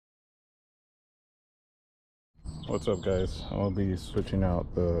What's up, guys? I'll be switching out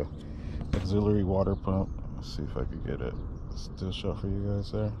the auxiliary water pump. Let's see if I can get it still show for you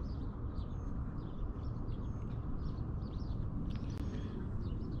guys there.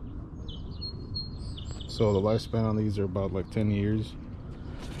 So the lifespan on these are about like 10 years,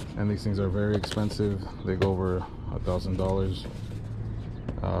 and these things are very expensive. They go over $1,000.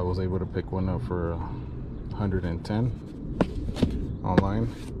 I was able to pick one up for $110 online,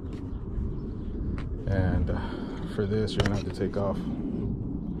 and for this you're gonna have to take off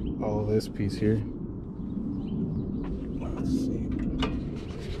all of this piece here. Let's see.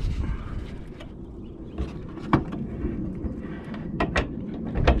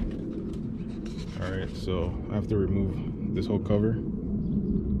 Alright, so I have to remove this whole cover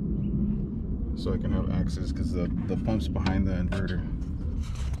so I can have access, because the pump's behind the inverter.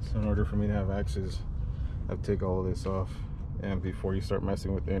 So in order for me to have access, I have to take all of this off. And before you start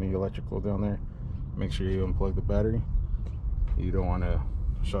messing with any electrical down there, make sure you unplug the battery. You don't want to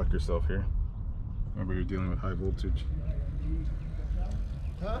shock yourself here. Remember, you're dealing with high voltage.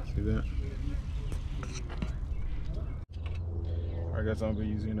 See that? Alright guys, I'll be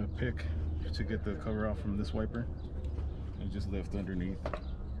using a pick to get the cover off from this wiper. And just lift underneath.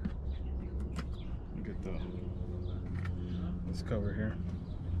 And get this cover here.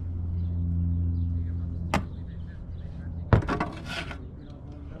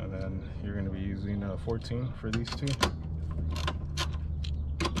 And then you're going to be using 14 for these two.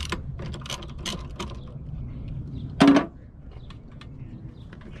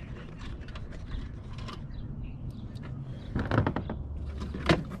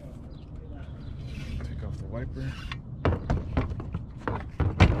 Take off the wiper.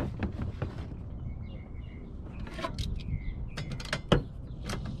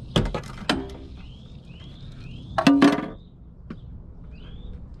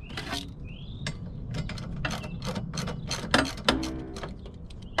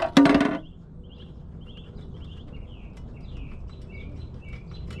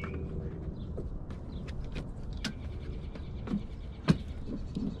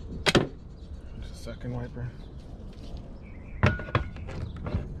 Second wiper.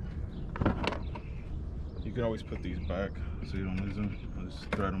 You can always put these back so you don't lose them. I'll just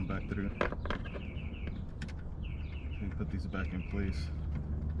thread them back through. You put these back in place.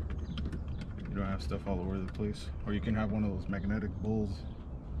 You don't have stuff all over the place. Or you can have one of those magnetic bowls.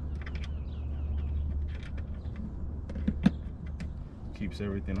 Keeps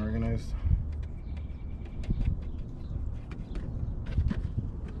everything organized.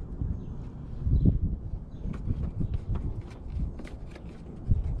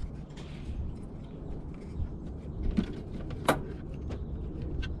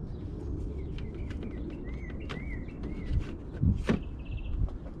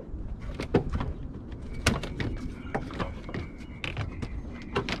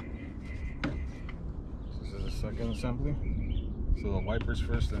 Second assembly. So the wipers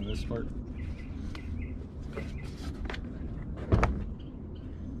first, then this part.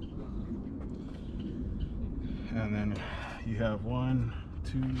 And then you have 1,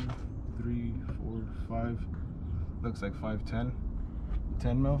 2, 3, 4, 5. Looks like 5, 10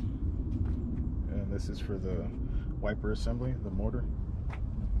 mil. And this is for the wiper assembly, the motor.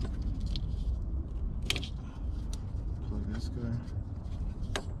 Plug this guy.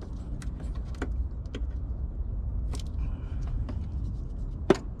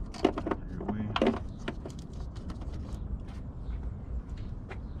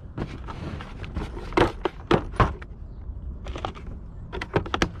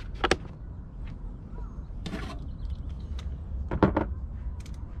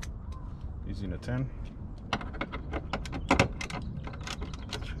 Using a 10.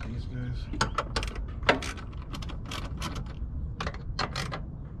 That's for these guys.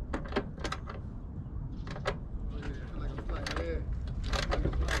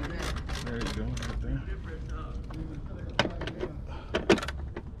 There you go, right there. There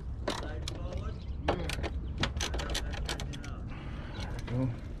you go.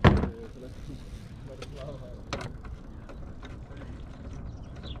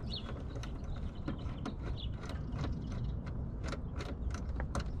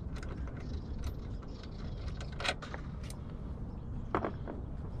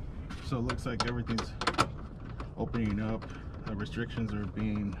 So it looks like everything's opening up. The restrictions are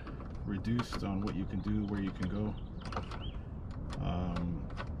being reduced on what you can do, where you can go.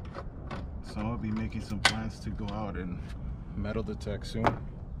 So I'll be making some plans to go out and metal detect soon.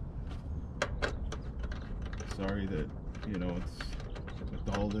 Sorry that, you know, it's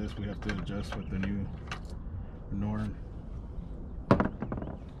with all this we have to adjust with the new norm.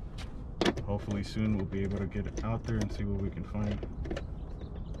 hopefully soon we'll be able to get it out there and see what we can find.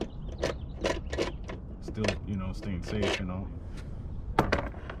 Still, you know, staying safe and all.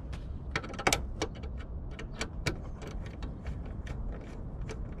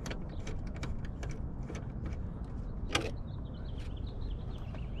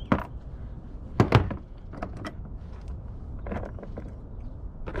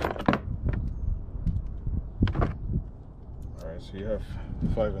 So you have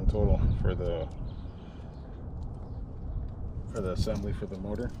 5 in total for the assembly for the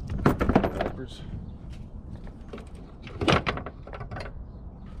motor, the wipers.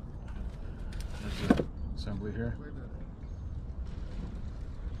 There's the assembly here.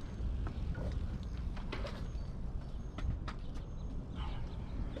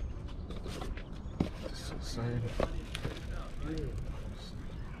 This side.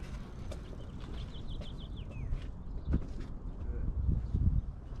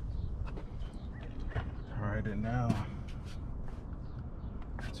 And now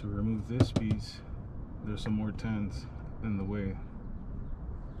to remove this piece, there's some more 10s in the way.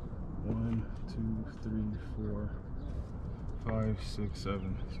 1, 2, 3, 4, 5, 6,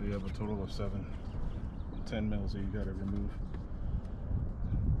 7. So you have a total of 10 mils that you got to remove.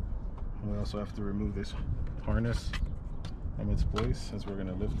 We also have to remove this harness from its place as we're going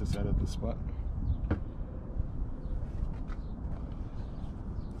to lift this out of the spot.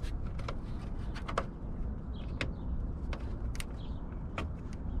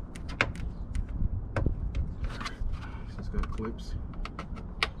 Got clips.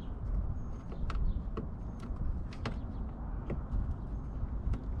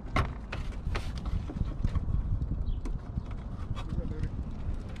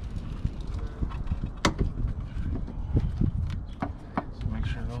 So make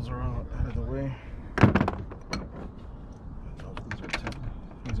sure those are all out of the way. These are 10.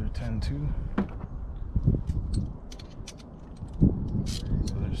 These are 10 too.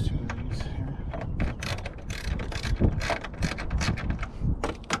 So there's 2 of these here.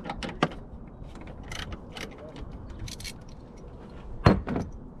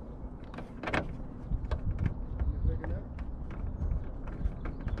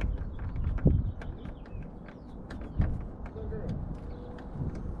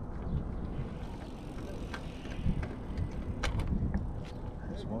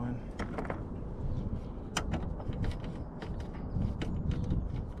 There's 1.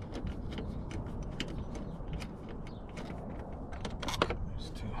 There's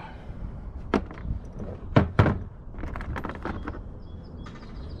 2.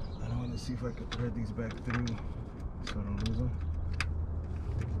 I want to see if I can thread these back through so I don't lose them.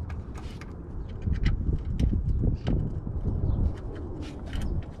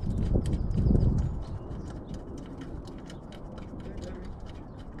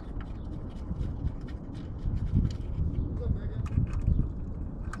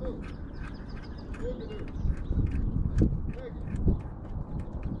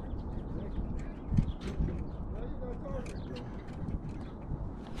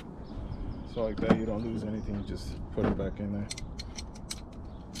 So like that, you don't lose anything, you just put it back in there.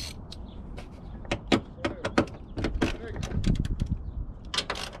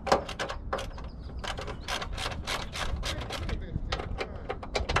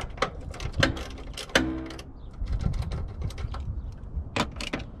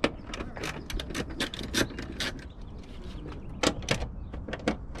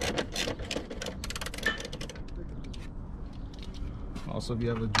 Also, if you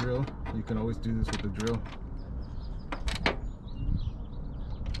have a drill, you can always do this with a drill.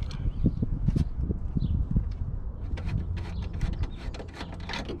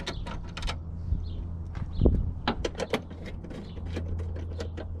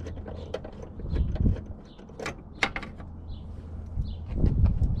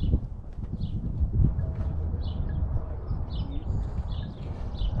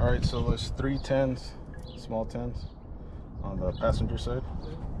 Alright, so there's 3 10s, small 10s on the passenger side.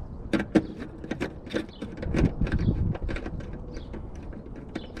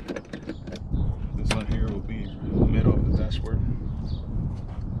 This one here will be middle of the dashboard.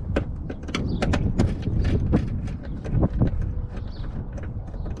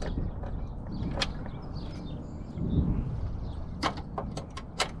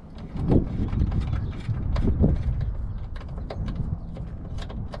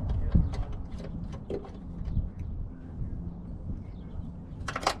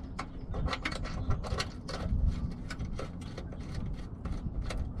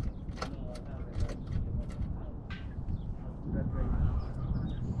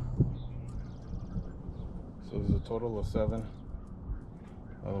 So there's a total of 7.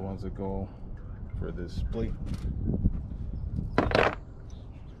 Other ones that go for this plate. I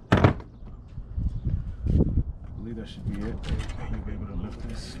believe that should be it. You'll be able to lift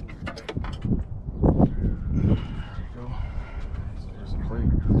this. There you go. So there's a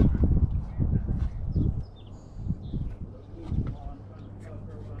plate.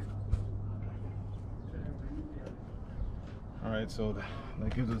 Alright, so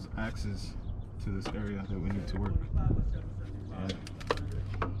that gives us access to this area that we need to work. And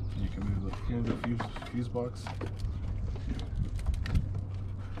you can move the fuse box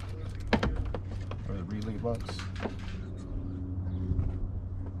or the relay box.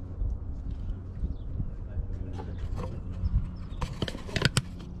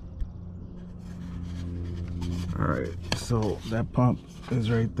 Alright, so that pump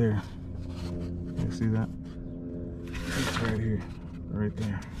is right there. You see that? It's right here, right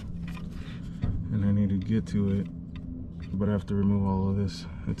there. And I need to get to it, but I have to remove all of this.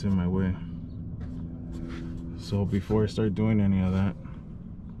 It's in my way. So before I start doing any of that,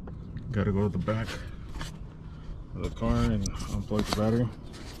 gotta go to the back of the car and unplug the battery.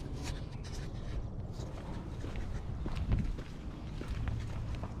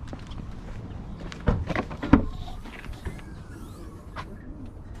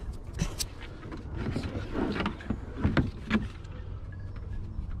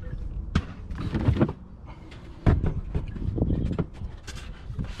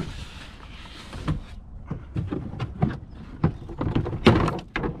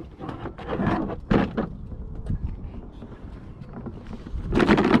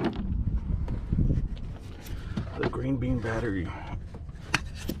 The green bean battery,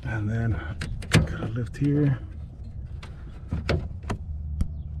 and then gotta lift here.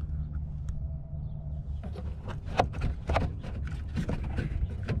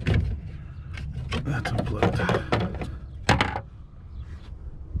 That's unplugged.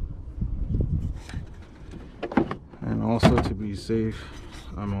 And also, to be safe,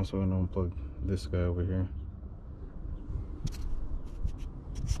 I'm also gonna unplug this guy over here.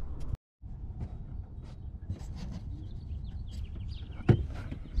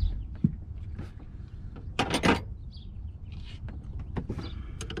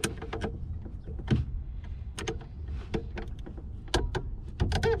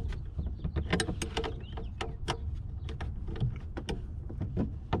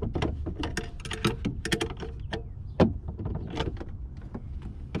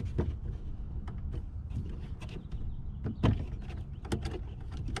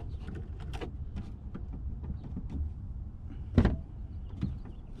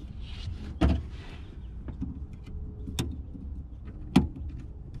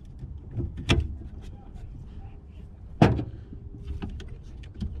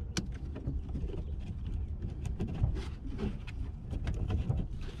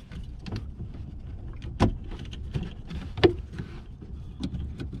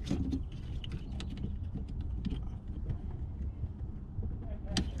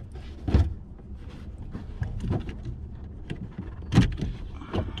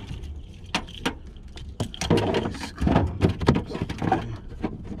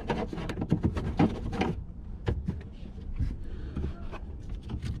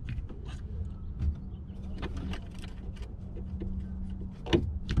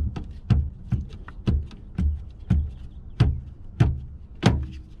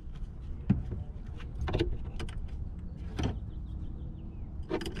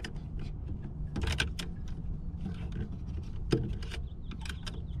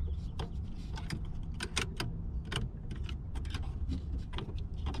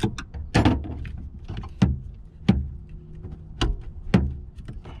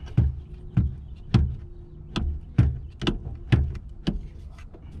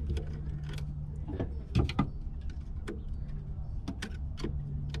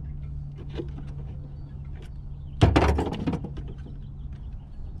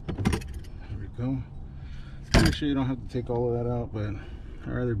 Go. Make sure you don't have to take all of that out, but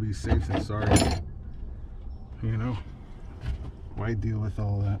I'd rather be safe than sorry. You know, why deal with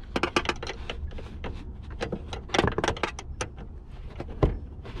all that?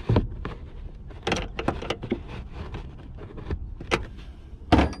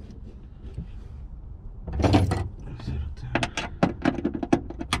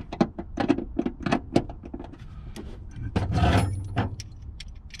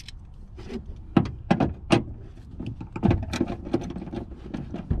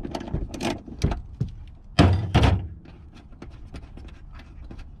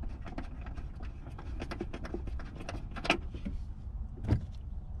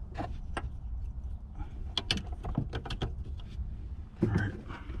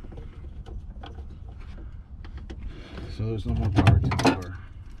 So there's no more power to the car.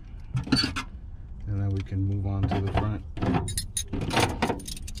 And then we can move on to the front.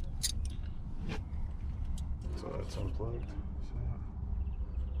 So that's unplugged.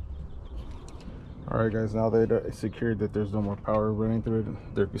 Alright guys, now that it's secured that there's no more power running through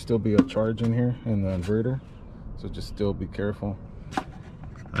it, there could still be a charge in here in the inverter. So just still be careful.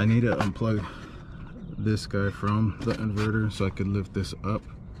 I need to unplug this guy from the inverter so I could lift this up.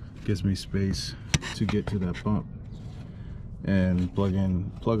 Gives me space to get to that pump. And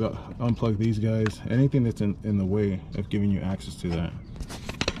unplug these guys. Anything that's in the way of giving you access to that.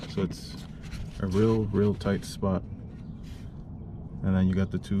 So it's a real tight spot. And then you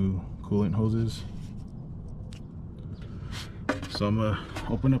got the two coolant hoses. So I'm gonna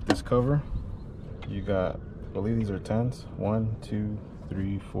open up this cover. You got, I believe these are 10s. 1, 2,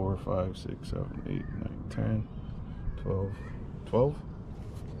 3, 4, 5, 6, 7, 8, 9, 10, 12. 12?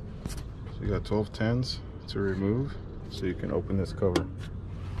 So you got 12 10s to remove. So you can open this cover.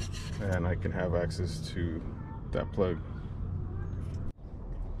 And I can have access to that plug.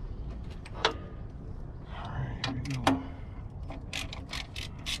 Alright, here we go.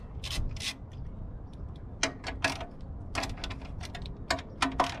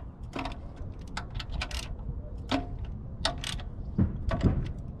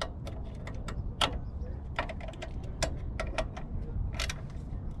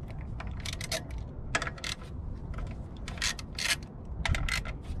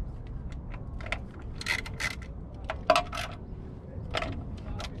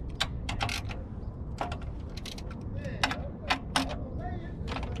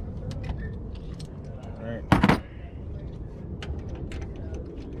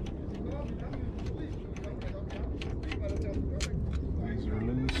 These are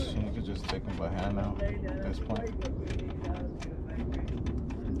loose, and you can just take them by hand now at this point.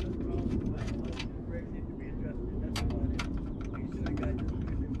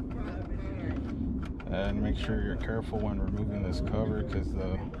 And make sure you're careful when removing this cover because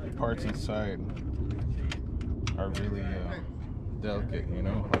the parts inside are really delicate, you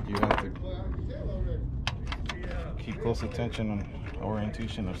know? Like you have to keep close attention on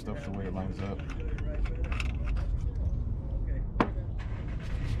orientation of stuff the way it lines up.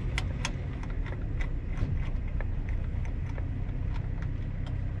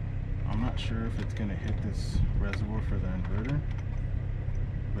 I'm not sure if it's gonna hit this reservoir for the inverter,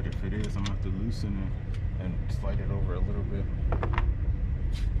 but if it is, I'm gonna have to loosen it and slide it over a little bit.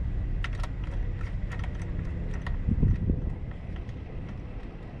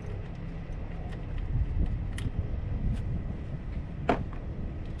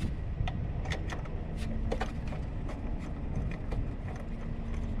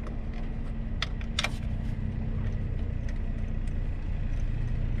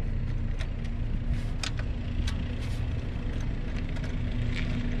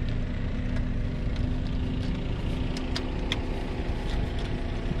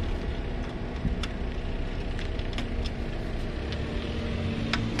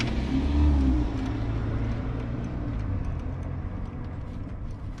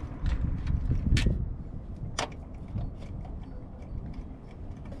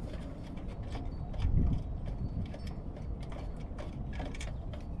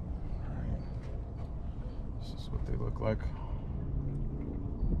 What they look like.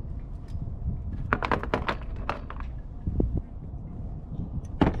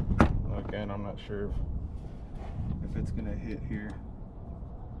 Again, I'm not sure if it's gonna hit here.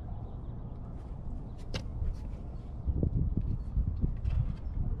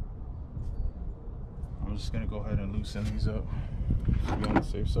 I'm just gonna go ahead and loosen these up to be on the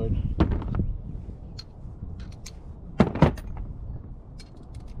safe side.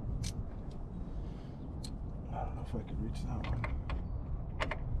 If I could reach that one.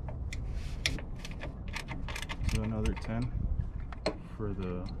 So another 10 for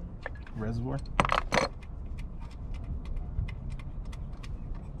the reservoir.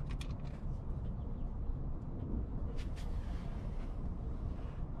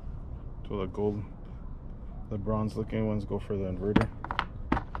 So the bronze looking ones go for the inverter.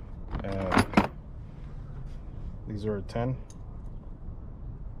 And these are a 10.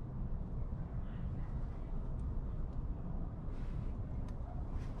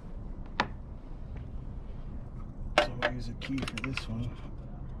 Use a key for this one.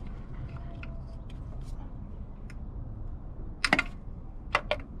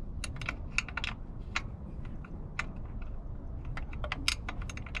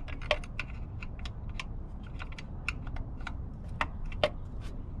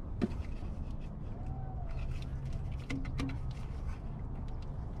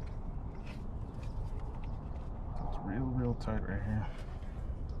 real tight right here.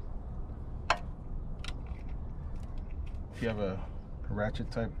 If you have a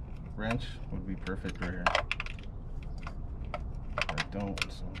ratchet type wrench, would be perfect right here. But I don't,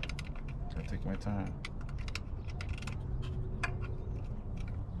 so gotta take my time.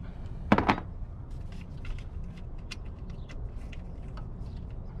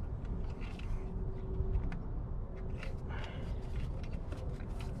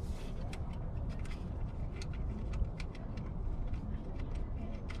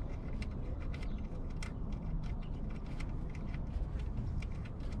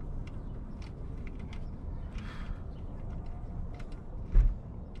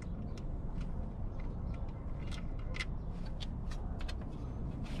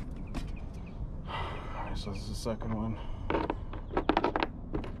 So this is the second one.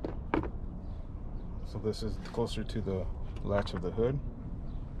 So this is closer to the latch of the hood,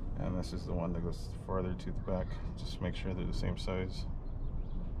 and this is the one that goes farther to the back. Just make sure they're the same size,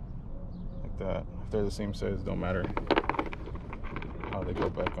 like that. If they're the same size, don't matter how they go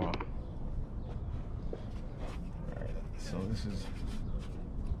back on. All right, so this is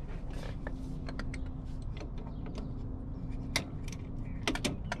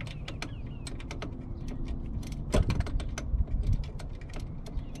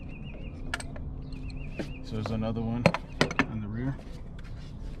so there's another one in the rear.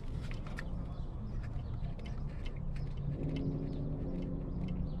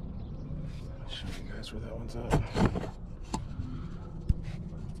 I'll show you guys where that one's at.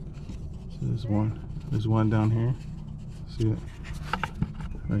 So there's one down here. See it?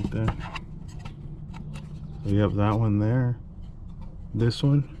 Right there. So you have that one there, this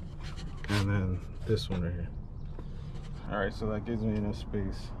one, and then this one right here. Alright, so that gives me enough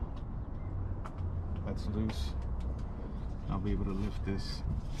space. That's loose. I'll be able to lift this.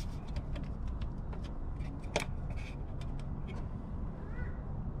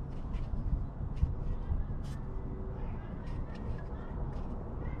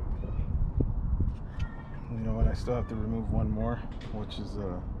 You know what? I still have to remove one more, which is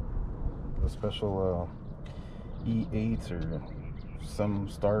a special E8 or some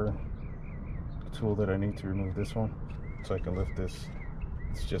star tool that I need to remove this one so I can lift this.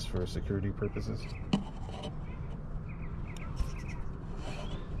 It's just for security purposes.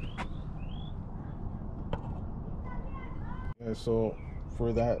 Yeah, so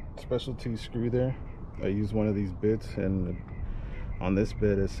for that specialty screw there, I use one of these bits, and on this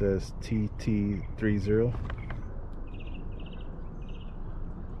bit it says TT30.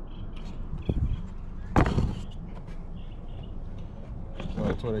 So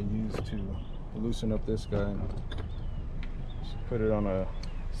that's what I use to loosen up this guy. Just put it on a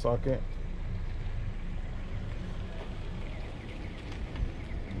socket.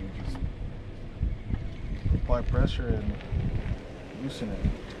 And you just apply pressure and loosen it.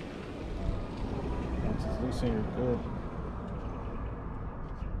 Once it's loosened, you're good.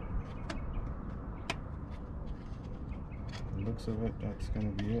 The looks of it, that's gonna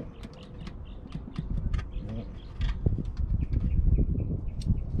be it. Yep.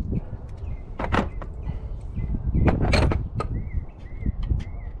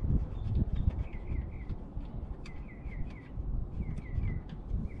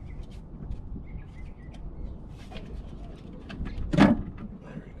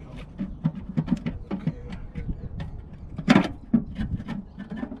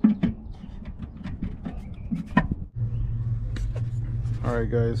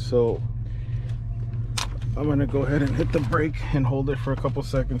 Alright guys, so I'm gonna go ahead and hit the brake and hold it for a couple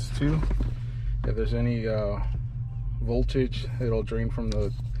seconds too. If there's any voltage, it'll drain from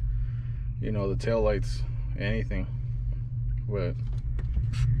the, you know, the tail lights, anything. But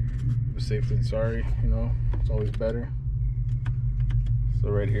safe than sorry, you know, it's always better. So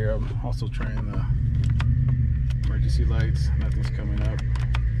right here, I'm also trying the emergency lights. Nothing's coming up,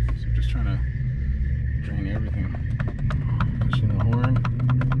 so I'm just trying to drain everything. Pushing the horn,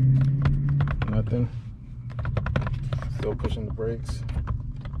 nothing. Still pushing the brakes.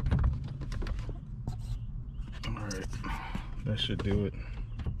 Alright, that should do it.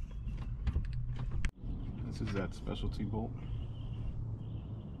 This is that specialty bolt.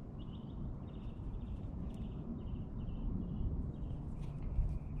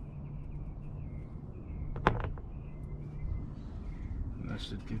 And that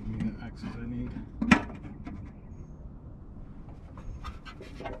should give me the access I need.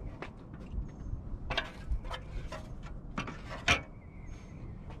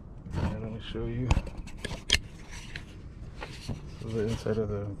 And let me show you the inside of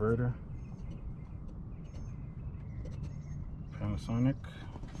the inverter. Panasonic.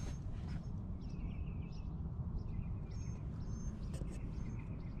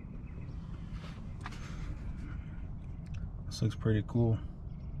 This looks pretty cool.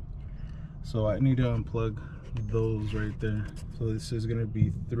 So I need to unplug those right there. So this is gonna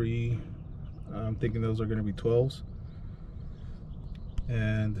be 3, I'm thinking those are gonna be 12s.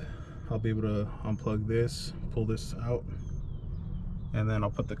 And I'll be able to unplug this, pull this out, and then I'll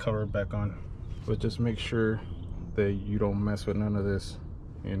put the cover back on. But just make sure that you don't mess with none of this,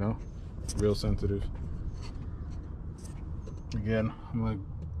 you know, real sensitive. Again, I'm gonna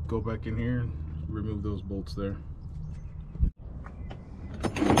go back in here and remove those bolts there.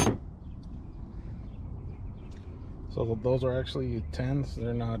 So those are actually 10s,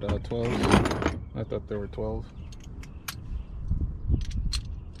 they're not 12s. I thought they were 12.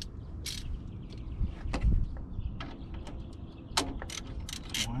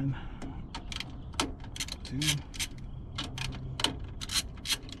 One, two,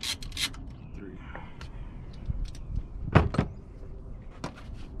 three.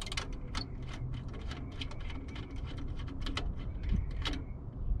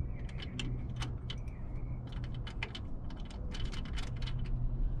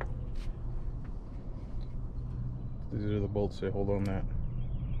 These are the bolts that hold on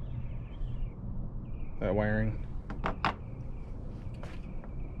that wiring.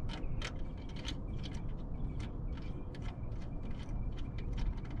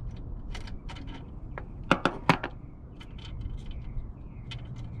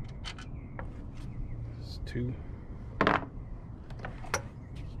 It's 2.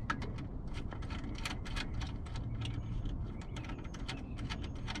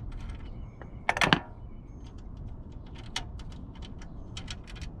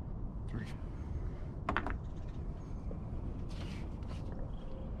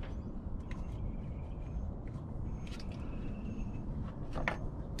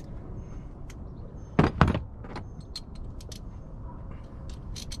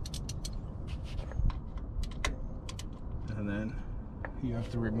 And then you have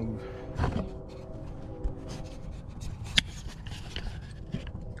to remove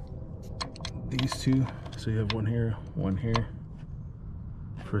these 2. So you have one here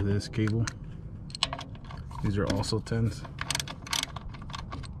for this cable. These are also 10s.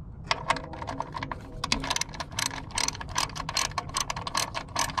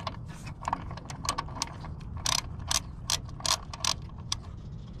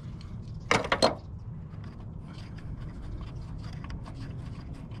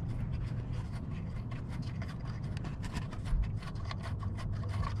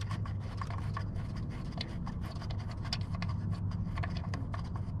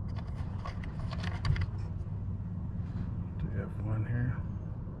 One here.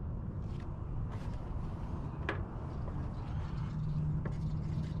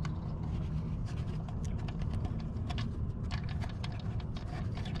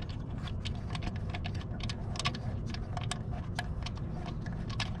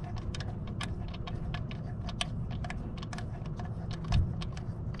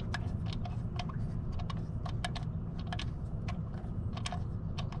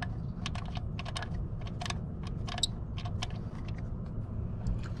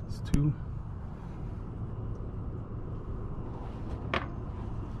 It's 2.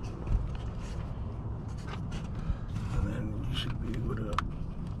 And then you should be able to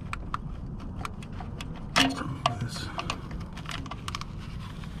remove this.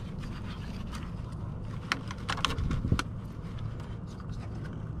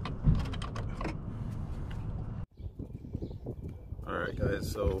 Alright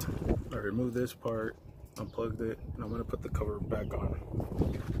guys, so I removed this part, unplugged it, and I'm going to put the cover back on.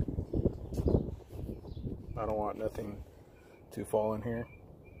 I don't want nothing to fall in here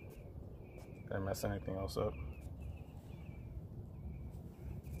and mess anything else up.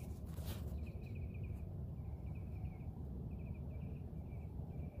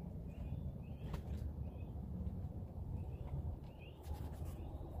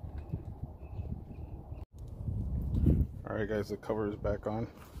 Alright guys, the cover is back on.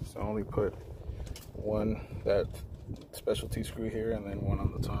 So I only put that specialty screw here and then one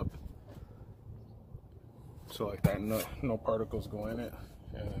on the top. So like that, no particles go in it,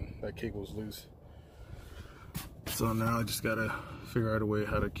 and that cable's loose. So now I just gotta figure out a way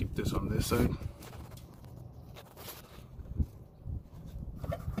how to keep this on this side.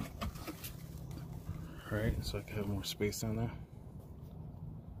 Alright, so I can have more space down there.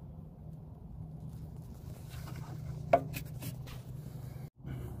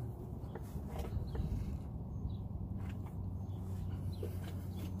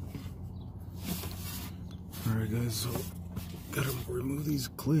 Alright guys, so gotta remove these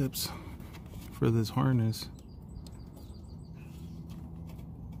clips for this harness.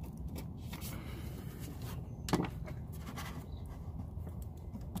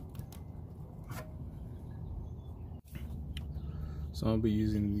 So I'll be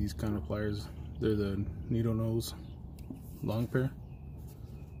using these kind of pliers. They're the needle nose long pair.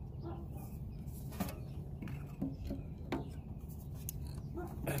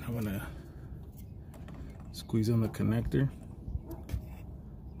 And I'm gonna squeeze on the connector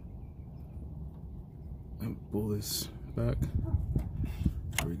and pull this back.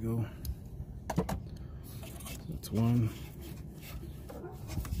 There we go. That's one.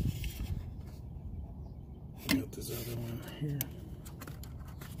 Got this other one here.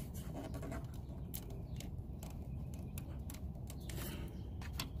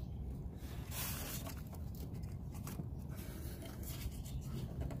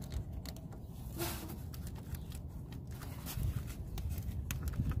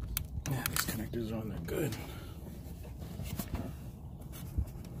 Yeah, these connectors are on there good.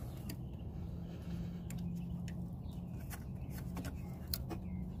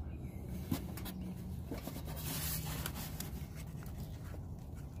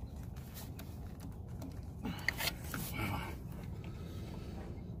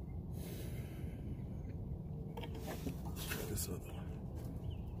 This other one.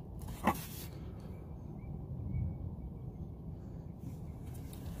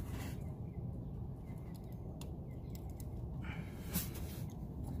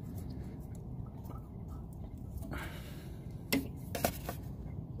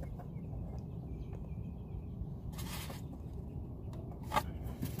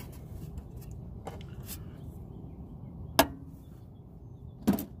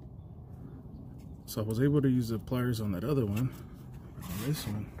 So I was able to use the pliers on that other one, but on this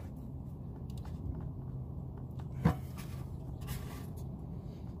one,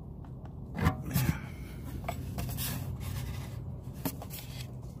 man,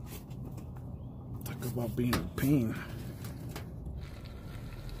 talk about being a pain.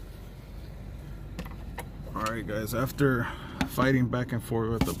 Alright guys, after fighting back and forth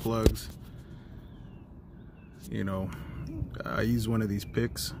with the plugs, you know, I use one of these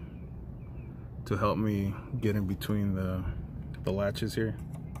picks to help me get in between the latches here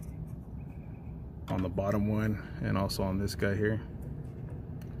on the bottom one and also on this guy here.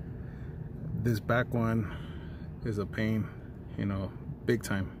 This back one is a pain, you know, big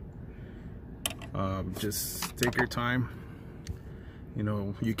time. Just take your time. You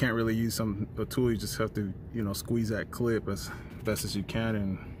know, you can't really use a tool. You just have to, you know, squeeze that clip as best as you can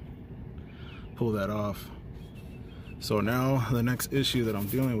and pull that off. So now the next issue that I'm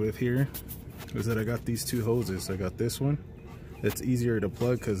dealing with here is that I got these two hoses. I got this one. It's easier to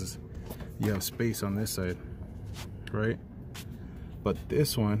plug because you have space on this side, right? But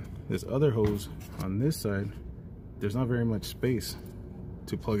this one, this other hose on this side, there's not very much space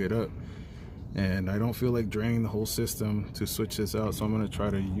to plug it up. And I don't feel like draining the whole system to switch this out. So I'm gonna try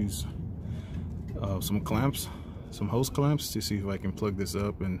to use some clamps, some hose clamps, to see if I can plug this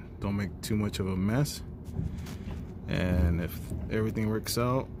up and don't make too much of a mess. And if everything works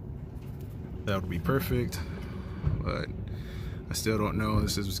out, that would be perfect, but I still don't know.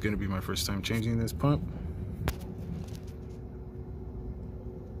 This is going to be my first time changing this pump.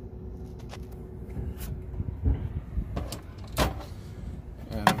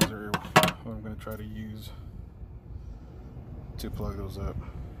 And those are what I'm going to try to use to plug those up.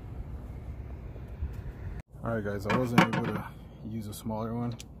 Alright guys, I wasn't able to use a smaller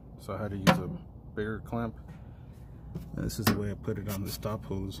one, so I had to use a bigger clamp. And this is the way I put it on the stop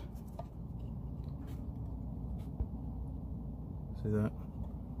hose. See that?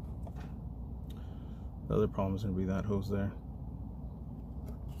 The other problem is going to be that hose there.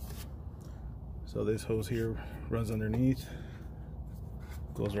 So this hose here runs underneath,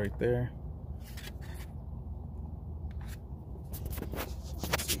 goes right there.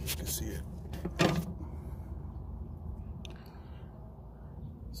 Let's see if you can see it.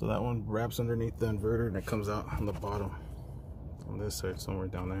 So that one wraps underneath the inverter and it comes out on the bottom on this side, somewhere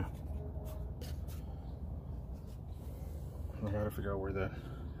down there. I gotta figure out where the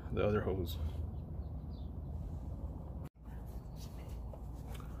other hose.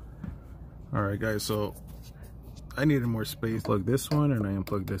 Alright guys, so I needed more space. Plug this one and I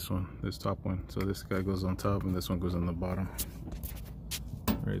unplugged this one, this top one. So this guy goes on top and this one goes on the bottom.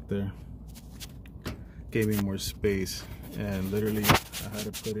 Right there. Gave me more space, and literally I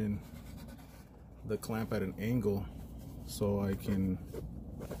had to put in the clamp at an angle so I can,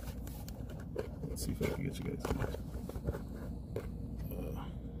 let's see if I can get you guys.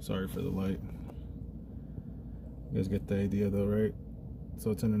 Sorry for the light. You guys get the idea though, right?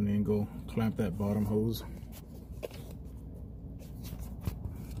 So it's in an angle. Clamp that bottom hose.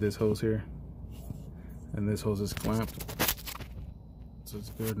 This hose here. And this hose is clamped. So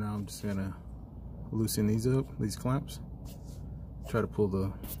it's good. Now I'm just gonna loosen these up, these clamps. try to pull the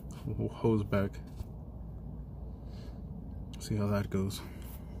hose back. See how that goes.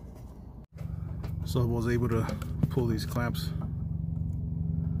 So I was able to pull these clamps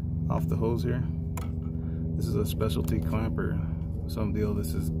off the hose here. This is a specialty clamp or some deal.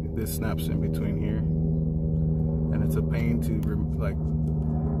 This snaps in between here, and it's a pain to like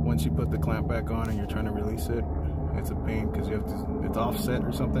once you put the clamp back on and you're trying to release it, it's a pain because you have to, it's offset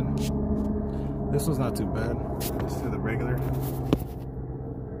or something. This was not too bad. Let's do the regular.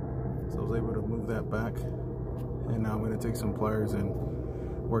 So I was able to move that back, and now I'm going to take some pliers and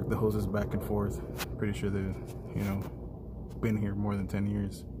work the hoses back and forth. Pretty sure they've, you know, been here more than 10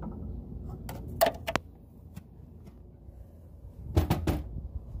 years.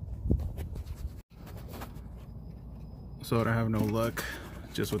 So I have no luck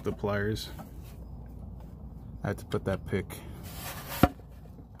just with the pliers. I had to put that pick.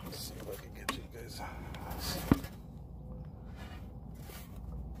 Let's see if I can get you guys.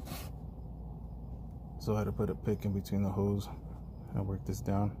 So I had to put a pick in between the hose and work this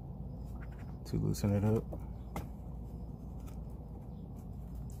down to loosen it up.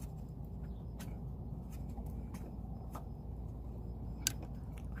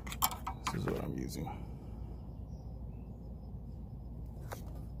 This is what I'm using.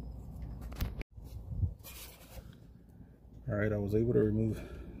 Alright, I was able to remove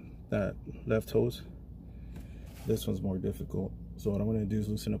that left hose. This one's more difficult. So what I'm going to do is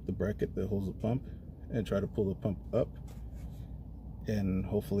loosen up the bracket that holds the pump and try to pull the pump up. And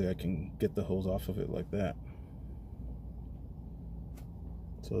hopefully I can get the hose off of it like that.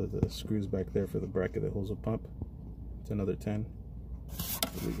 So the screws back there for the bracket that holds the pump. It's another 10.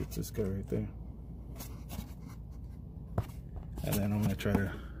 I believe it's this guy right there. And then I'm going to try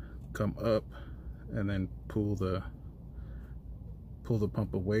to come up and then pull the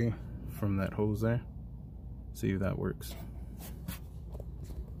pump away from that hose there. See if that works.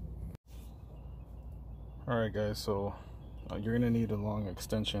 Alright guys, so you're gonna need a long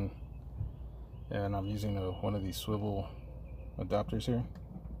extension, and I'm using one of these swivel adapters here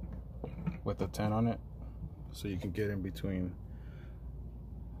with a 10 on it, so you can get in between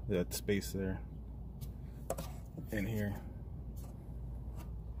that space there and here.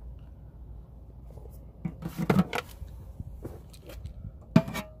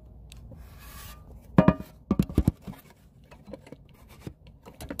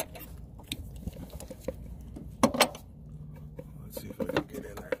 Let's see if I can get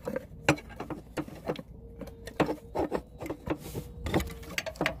in there.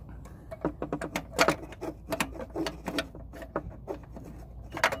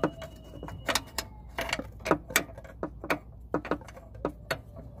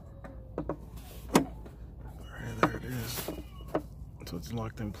 Alright, there it is. So it's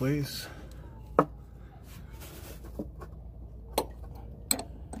locked in place.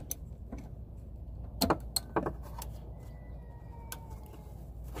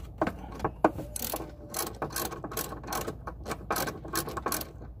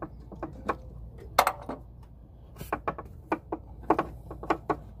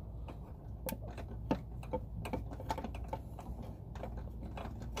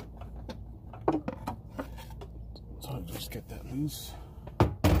 So I'll just get that loose.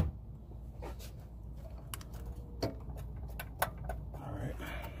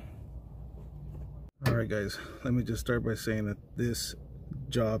 Alright guys, let me just start by saying that this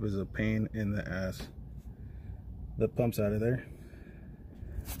job is a pain in the ass. The pump's out of there.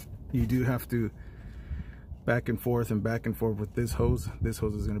 You do have to back and forth with this hose. This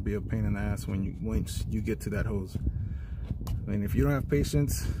hose is going to be a pain in the ass once you get to that hose. I mean, if you don't have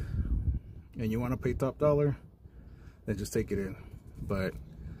patience and you want to pay top dollar, then just take it in. But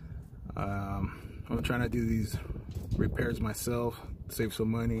I'm trying to do these repairs myself, save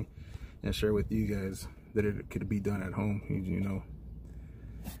some money, and share with you guys that it could be done at home. You know,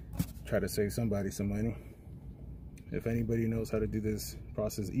 try to save somebody some money. If anybody knows how to do this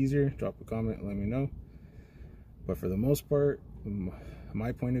process easier, drop a comment, let me know. But for the most part,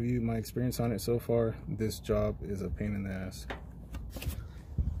 my point of view, my experience on it so far, this job is a pain in the ass.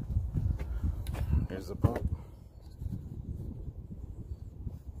 Here's the pump.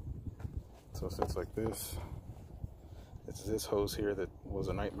 So it sits like this. It's this hose here that was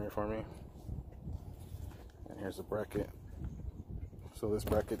a nightmare for me. And here's the bracket. So this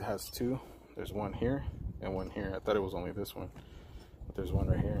bracket has two. There's one here and one here. I thought it was only this one, but there's one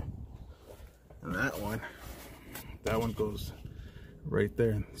right here. And that one goes right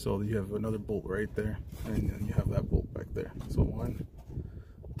there. So you have another bolt right there, and then you have that bolt back there. So 1,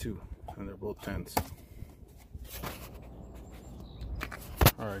 2, and they're both 10s.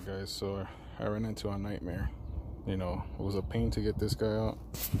 Alright guys, so I ran into a nightmare. you know, it was a pain to get this guy out.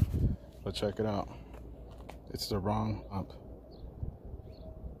 But check it out. It's the wrong pump.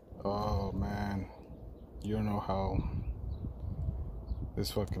 Oh man, you don't know how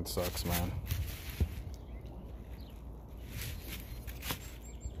this fucking sucks, man.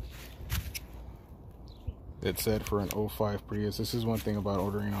 It said for an 05 Prius. This is one thing about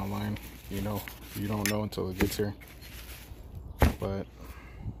ordering online, you know, you don't know until it gets here. But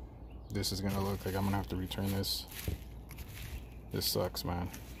this is gonna look like I'm gonna have to return this. This sucks, man.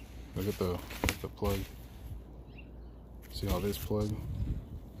 Look at the plug. See all this plug?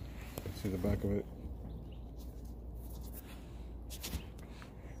 See the back of it?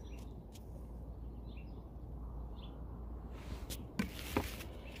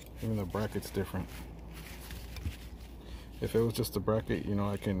 Even the bracket's different. If it was just a bracket, you know,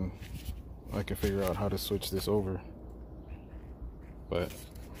 I can figure out how to switch this over. But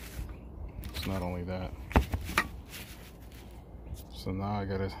it's not only that. So now I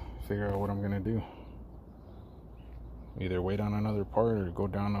gotta figure out what I'm gonna do. Either wait on another part or go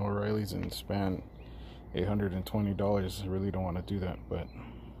down to O'Reilly's and spend $820. I really don't want to do that, but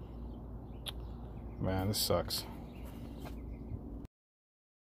man, this sucks.